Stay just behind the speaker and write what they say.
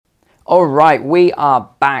All right, we are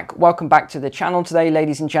back. Welcome back to the channel today,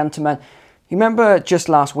 ladies and gentlemen. You remember just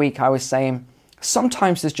last week I was saying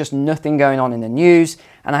sometimes there's just nothing going on in the news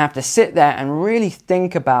and I have to sit there and really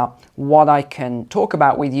think about what I can talk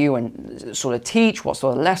about with you and sort of teach, what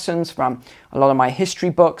sort of lessons from a lot of my history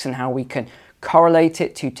books and how we can correlate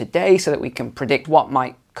it to today so that we can predict what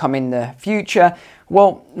might come in the future.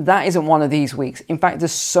 Well, that isn't one of these weeks. In fact,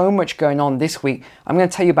 there's so much going on this week. I'm going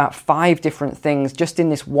to tell you about 5 different things just in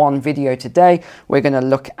this one video today. We're going to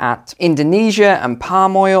look at Indonesia and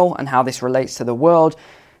palm oil and how this relates to the world,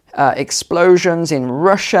 explosions in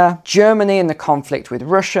Russia, Germany and the conflict with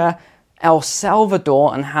Russia, El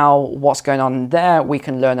Salvador and how what's going on there, we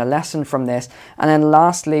can learn a lesson from this. And then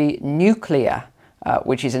lastly, nuclear.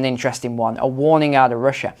 Which is an interesting one, a warning out of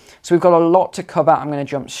Russia. So we've got a lot to cover. I'm going to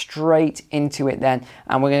jump straight into it then,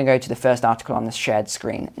 and we're going to go to the first article on the shared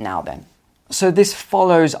screen now then. So this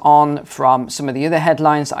follows on from some of the other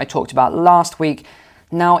headlines that I talked about last week.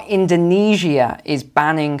 Now Indonesia is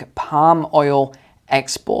banning palm oil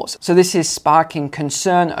exports. So this is sparking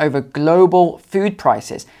concern over global food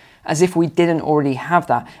prices, as if we didn't already have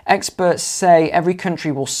that. Experts say every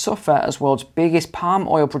country will suffer as world's biggest palm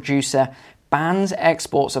oil producer bans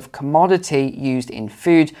exports of commodity used in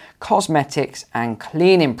food, cosmetics, and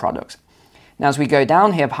cleaning products. Now, as we go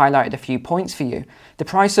down here, I've highlighted a few points for you. The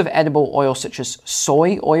price of edible oil such as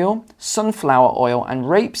soy oil, sunflower oil, and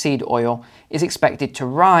rapeseed oil is expected to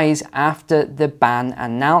rise after the ban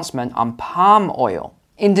announcement on palm oil.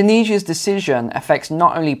 Indonesia's decision affects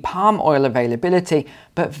not only palm oil availability,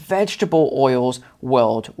 but vegetable oils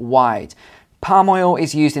worldwide. Palm oil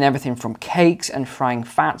is used in everything from cakes and frying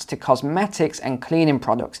fats to cosmetics and cleaning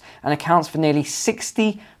products and accounts for nearly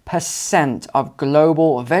 60% of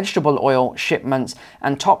global vegetable oil shipments,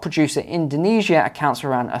 and top producer Indonesia accounts for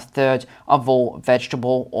around a third of all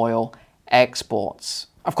vegetable oil exports.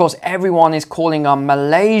 Of course, everyone is calling on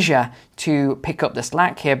Malaysia to pick up the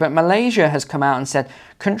slack here, but Malaysia has come out and said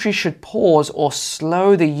countries should pause or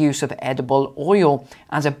slow the use of edible oil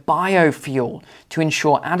as a biofuel to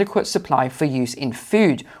ensure adequate supply for use in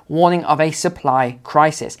food, warning of a supply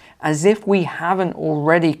crisis, as if we haven't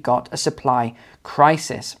already got a supply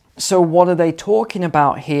crisis. So what are they talking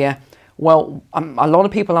about here? Well, a lot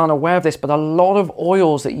of people aren't aware of this, but a lot of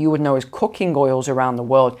oils that you would know as cooking oils around the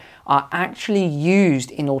world are actually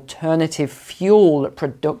used in alternative fuel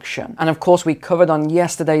production. And of course, we covered on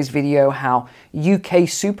yesterday's video how UK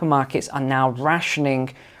supermarkets are now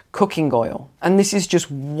rationing cooking oil. And this is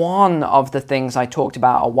just one of the things I talked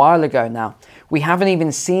about a while ago now. We haven't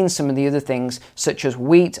even seen some of the other things, such as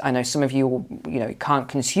wheat. I know some of you can't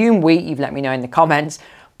consume wheat. You've let me know in the comments.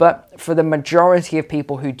 But for the majority of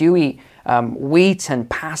people who do eat wheat and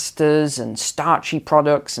pastas and starchy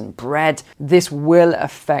products and bread, this will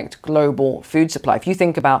affect global food supply. If you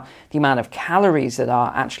think about the amount of calories that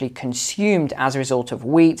are actually consumed as a result of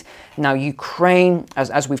wheat, now Ukraine,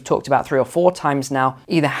 as we've talked about 3 or 4 times now,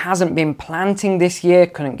 either hasn't been planting this year,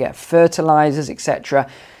 couldn't get fertilizers, etc.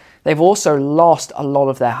 They've also lost a lot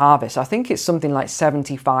of their harvest. I think it's something like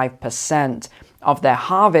 75% of their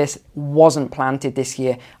harvest wasn't planted this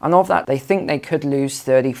year, and of that they think they could lose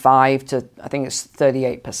 35 to I think it's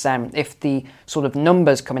 38% if the sort of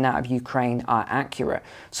numbers coming out of Ukraine are accurate.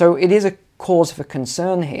 So it is a cause for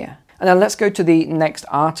concern here. And now let's go to the next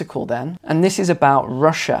article then, and this is about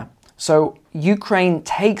Russia. So Ukraine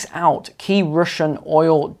takes out key Russian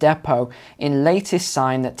oil depot in latest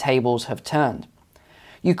sign that tables have turned.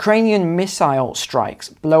 Ukrainian missile strikes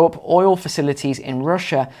blow up oil facilities in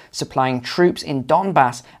Russia, supplying troops in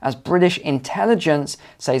Donbass, as British intelligence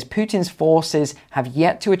says Putin's forces have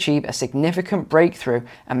yet to achieve a significant breakthrough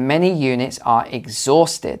and many units are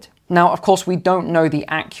exhausted. Now, of course, we don't know the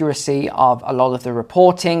accuracy of a lot of the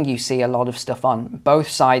reporting. You see a lot of stuff on both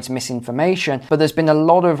sides, misinformation, but there's been a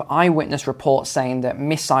lot of eyewitness reports saying that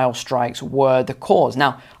missile strikes were the cause.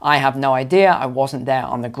 Now, I have no idea. I wasn't there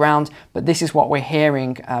on the ground, but this is what we're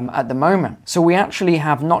hearing at the moment. So we actually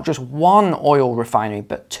have not just one oil refinery,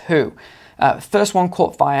 but 2. First one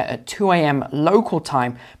caught fire at 2 a.m. local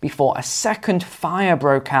time before a second fire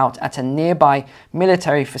broke out at a nearby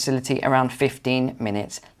military facility around 15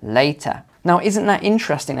 minutes later. Now, isn't that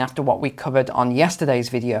interesting after what we covered on yesterday's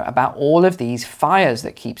video about all of these fires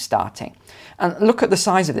that keep starting? And look at the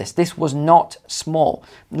size of this. This was not small.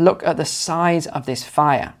 Look at the size of this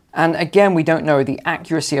fire. And again, we don't know the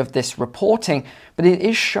accuracy of this reporting, but it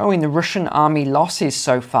is showing the Russian army losses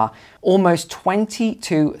so far. Almost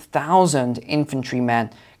 22,000 infantrymen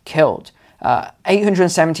killed.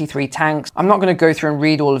 873 tanks. I'm not going to go through and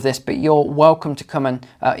read all of this, but you're welcome to come and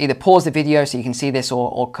either pause the video so you can see this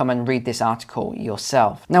or come and read this article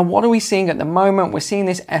yourself. Now, what are we seeing at the moment? We're seeing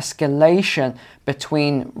this escalation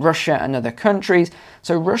between Russia and other countries.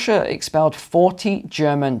 So Russia expelled 40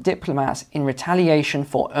 German diplomats in retaliation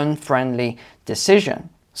for unfriendly decision.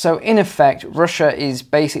 So in effect, Russia is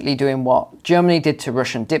basically doing what Germany did to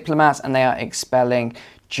Russian diplomats, and they are expelling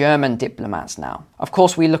German diplomats now. Of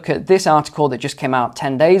course, we look at this article that just came out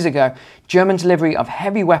 10 days ago. German delivery of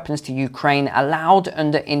heavy weapons to Ukraine allowed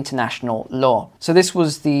under international law. So this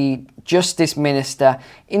was the Justice Minister.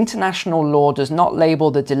 International law does not label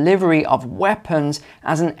the delivery of weapons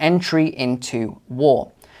as an entry into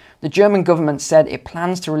war. The German government said it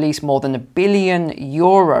plans to release more than €1 billion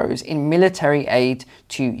in military aid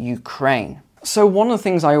to Ukraine. So one of the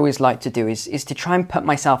things I always like to do is to try and put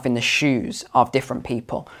myself in the shoes of different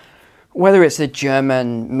people. Whether it's a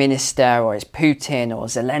German minister or it's Putin or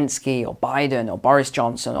Zelensky or Biden or Boris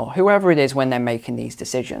Johnson or whoever it is when they're making these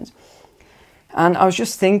decisions. And I was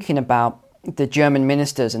just thinking about the German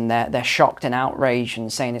ministers and they're shocked and outraged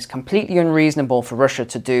and saying it's completely unreasonable for Russia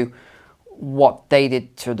to do what they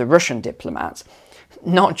did to the Russian diplomats.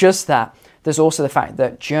 Not just that, there's also the fact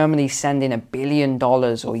that Germany's sending $1 billion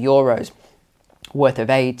or euros worth of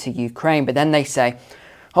aid to Ukraine, but then they say,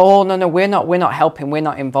 oh no, we're not helping, we're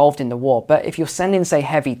not involved in the war. But if you're sending, say,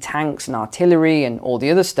 heavy tanks and artillery and all the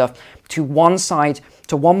other stuff to one side,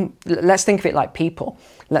 let's think of it like people.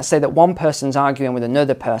 Let's say that one person's arguing with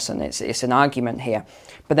another person, it's an argument here,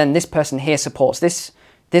 but then this person here supports this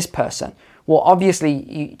person. Well,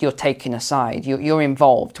 obviously you're taking a side, you're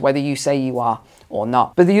involved, whether you say you are or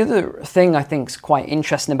not. But the other thing I think is quite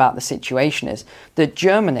interesting about the situation is that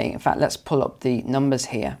Germany, in fact, let's pull up the numbers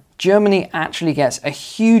here. Germany actually gets a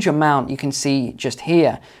huge amount, you can see just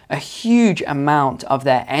here, a huge amount of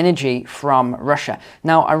their energy from Russia.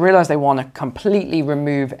 Now, I realize they want to completely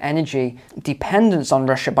remove energy dependence on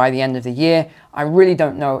Russia by the end of the year. I really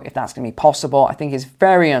don't know if that's going to be possible. I think it's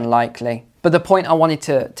very unlikely. But the point I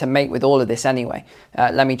wanted to make with all of this anyway,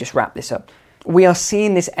 let me just wrap this up. We are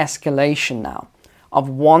seeing this escalation now of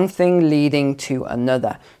one thing leading to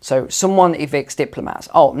another. So someone evicts diplomats.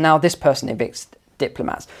 Oh, now this person evicts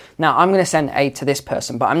diplomats. Now I'm going to send aid to this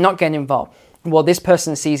person, but I'm not getting involved. Well, this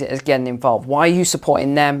person sees it as getting involved. Why are you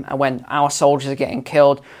supporting them when our soldiers are getting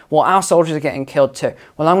killed? Well, our soldiers are getting killed too.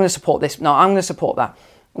 Well, I'm going to support this. No, I'm going to support that.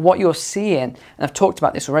 What you're seeing, and I've talked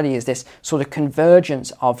about this already, is this sort of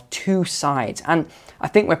convergence of two sides. And I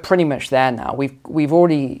think we're pretty much there now. We've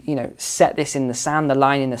already, set this in the sand. The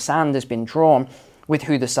line in the sand has been drawn with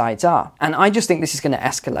who the sides are. And I just think this is going to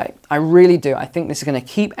escalate. I really do. I think this is going to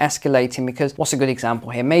keep escalating because what's a good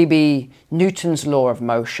example here? Maybe Newton's law of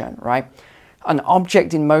motion, right? An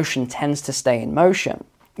object in motion tends to stay in motion.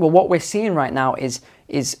 Well, what we're seeing right now is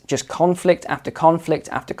just conflict after conflict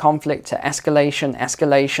after conflict to escalation.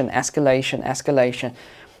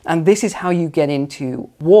 And this is how you get into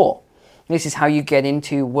war. This is how you get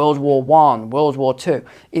into World War I, World War II.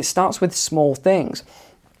 It starts with small things.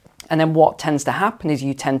 And then what tends to happen is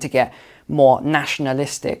you tend to get more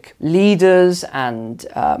nationalistic leaders and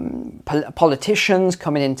politicians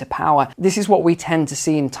coming into power. This is what we tend to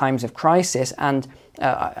see in times of crisis. And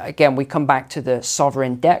again, we come back to the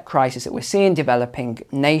sovereign debt crisis that we're seeing, developing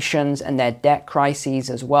nations and their debt crises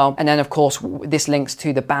as well. And then, of course, this links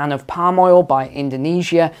to the ban of palm oil by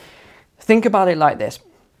Indonesia. Think about it like this.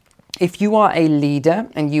 If you are a leader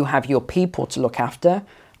and you have your people to look after,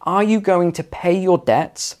 are you going to pay your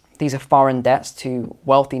debts? These are foreign debts to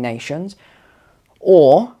wealthy nations.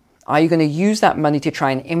 Or are you going to use that money to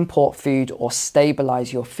try and import food or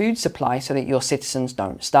stabilize your food supply so that your citizens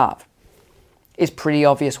don't starve? It's pretty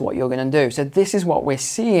obvious what you're going to do. So this is what we're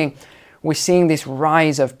seeing. We're seeing this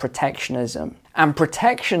rise of protectionism. And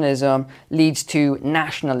protectionism leads to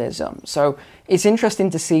nationalism. So it's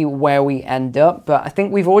interesting to see where we end up. But I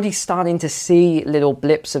think we've already starting to see little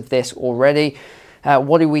blips of this already.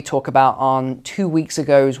 What did we talk about on 2 weeks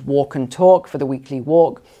ago's Walk and Talk for the weekly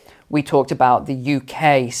walk? We talked about the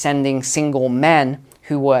UK sending single men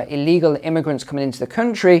who were illegal immigrants coming into the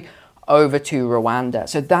country over to Rwanda.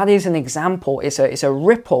 So that is an example. It's a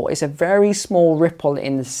ripple. It's a very small ripple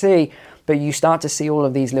in the sea, but you start to see all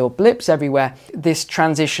of these little blips everywhere. This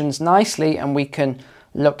transitions nicely, and we can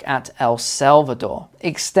look at El Salvador.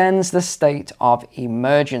 Extends the state of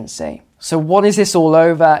emergency. So what is this all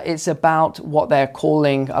over? It's about what they're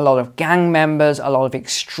calling a lot of gang members, a lot of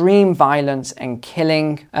extreme violence and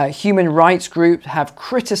killing. Human rights groups have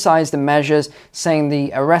criticized the measures, saying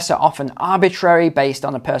the arrests are often arbitrary based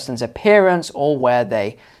on a person's appearance or where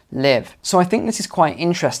they live. So I think this is quite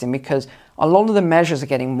interesting because a lot of the measures are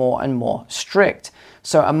getting more and more strict.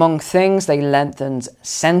 So among things, they lengthened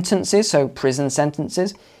sentences, so prison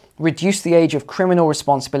sentences, reduced the age of criminal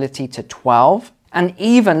responsibility to 12, and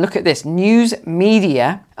even, look at this, news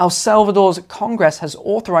media. El Salvador's Congress has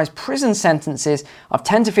authorized prison sentences of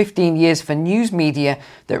 10 to 15 years for news media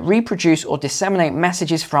that reproduce or disseminate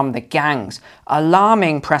messages from the gangs,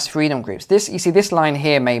 alarming press freedom groups. This line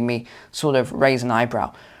here made me sort of raise an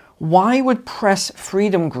eyebrow. Why would press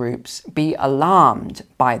freedom groups be alarmed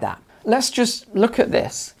by that? Let's just look at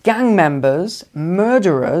this. Gang members,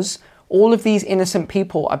 murderers, all of these innocent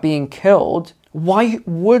people are being killed. Why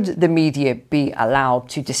would the media be allowed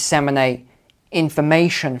to disseminate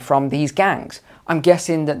information from these gangs? I'm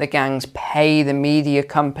guessing that the gangs pay the media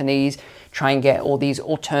companies, try and get all these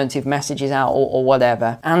alternative messages out or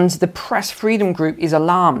whatever. And the Press Freedom Group is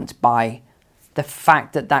alarmed by the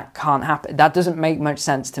fact that that can't happen. That doesn't make much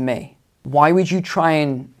sense to me. Why would you try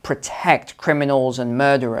and protect criminals and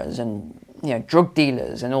murderers and drug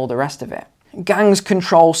dealers and all the rest of it? Gangs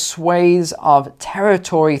control swathes of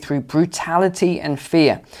territory through brutality and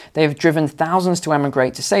fear. They have driven thousands to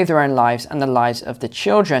emigrate to save their own lives and the lives of the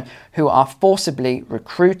children who are forcibly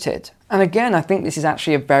recruited. And again, I think this is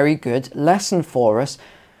actually a very good lesson for us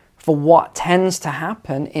for what tends to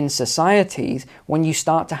happen in societies when you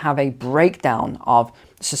start to have a breakdown of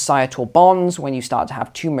societal bonds, when you start to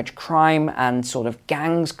have too much crime and sort of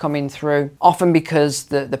gangs coming through, often because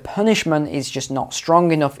the punishment is just not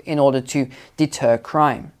strong enough in order to deter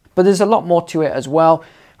crime. But there's a lot more to it as well.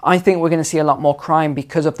 I think we're going to see a lot more crime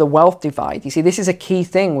because of the wealth divide. You see, this is a key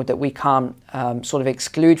thing that we can't sort of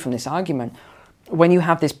exclude from this argument. When you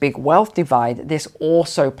have this big wealth divide, this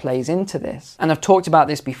also plays into this. And I've talked about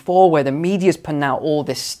this before where the media's putting out all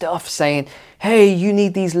this stuff saying, hey, you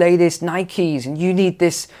need these latest Nikes and you need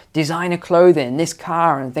this designer clothing, this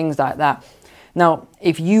car and things like that. Now,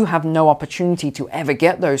 if you have no opportunity to ever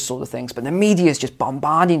get those sort of things, but the media is just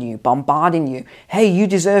bombarding you, hey, you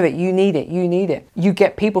deserve it, you need it. You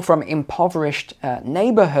get people from impoverished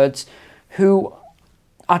neighborhoods who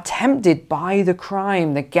are tempted by the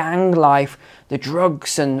crime, the gang life, the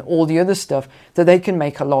drugs and all the other stuff that they can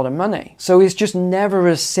make a lot of money. So it's just never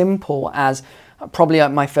as simple as probably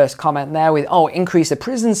my first comment there with, increase the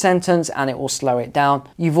prison sentence and it will slow it down.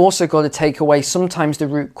 You've also got to take away sometimes the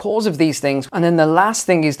root cause of these things. And then the last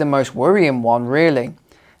thing is the most worrying one, really.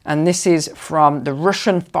 And this is from the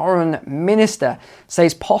Russian foreign minister,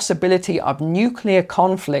 says possibility of nuclear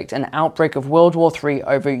conflict and outbreak of World War III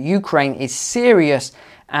over Ukraine is serious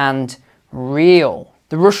and real.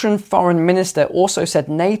 The Russian foreign minister also said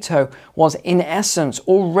NATO was in essence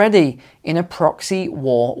already in a proxy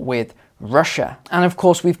war with Russia. And of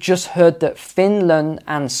course, we've just heard that Finland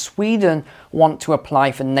and Sweden want to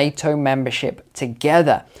apply for NATO membership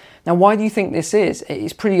together. Now, why do you think this is?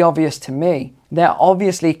 It's pretty obvious to me. They're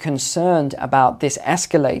obviously concerned about this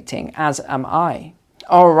escalating, as am I.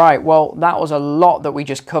 All right, well, that was a lot that we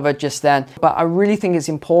just covered just then. But I really think it's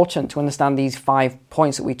important to understand these 5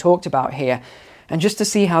 points that we talked about here and just to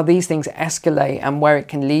see how these things escalate and where it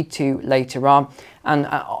can lead to later on. And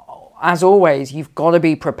as always, you've got to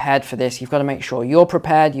be prepared for this. You've got to make sure you're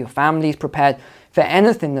prepared, your family's prepared for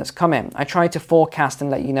anything that's coming. I try to forecast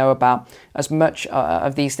and let you know about as much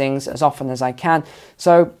of these things as often as I can.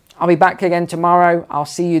 So I'll be back again tomorrow. I'll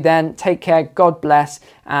see you then. Take care, God bless,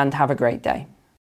 and have a great day.